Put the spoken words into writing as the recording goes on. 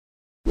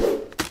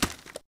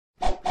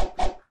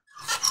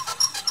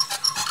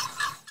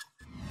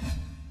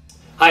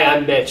Hi,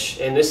 I'm Mitch,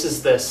 and this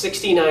is the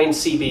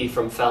 69CB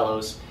from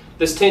Fellows.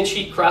 This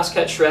 10-sheet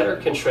crosscut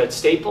shredder can shred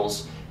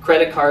staples,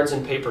 credit cards,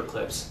 and paper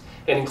clips.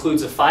 It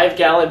includes a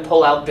 5-gallon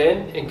pull-out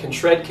bin and can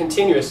shred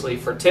continuously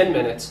for 10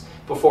 minutes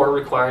before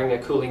requiring a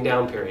cooling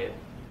down period.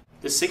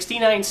 The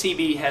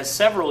 69CB has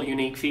several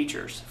unique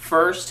features.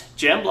 First,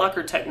 jam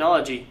blocker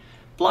technology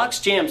blocks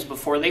jams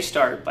before they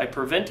start by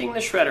preventing the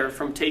shredder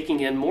from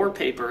taking in more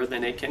paper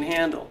than it can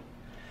handle.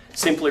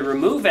 Simply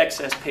remove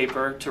excess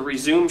paper to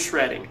resume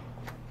shredding.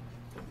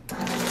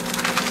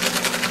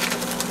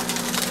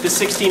 The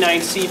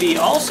 69CB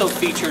also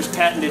features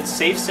patented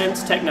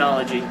SafeSense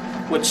technology,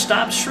 which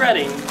stops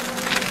shredding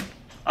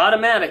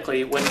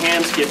automatically when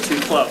hands get too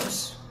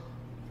close.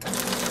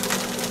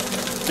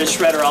 This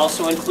shredder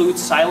also includes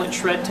silent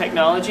shred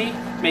technology,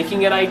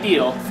 making it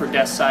ideal for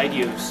desk side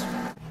use.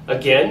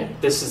 Again,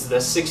 this is the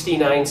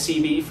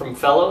 69CB from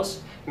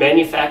Fellows,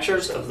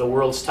 manufacturers of the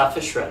world's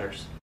toughest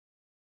shredders.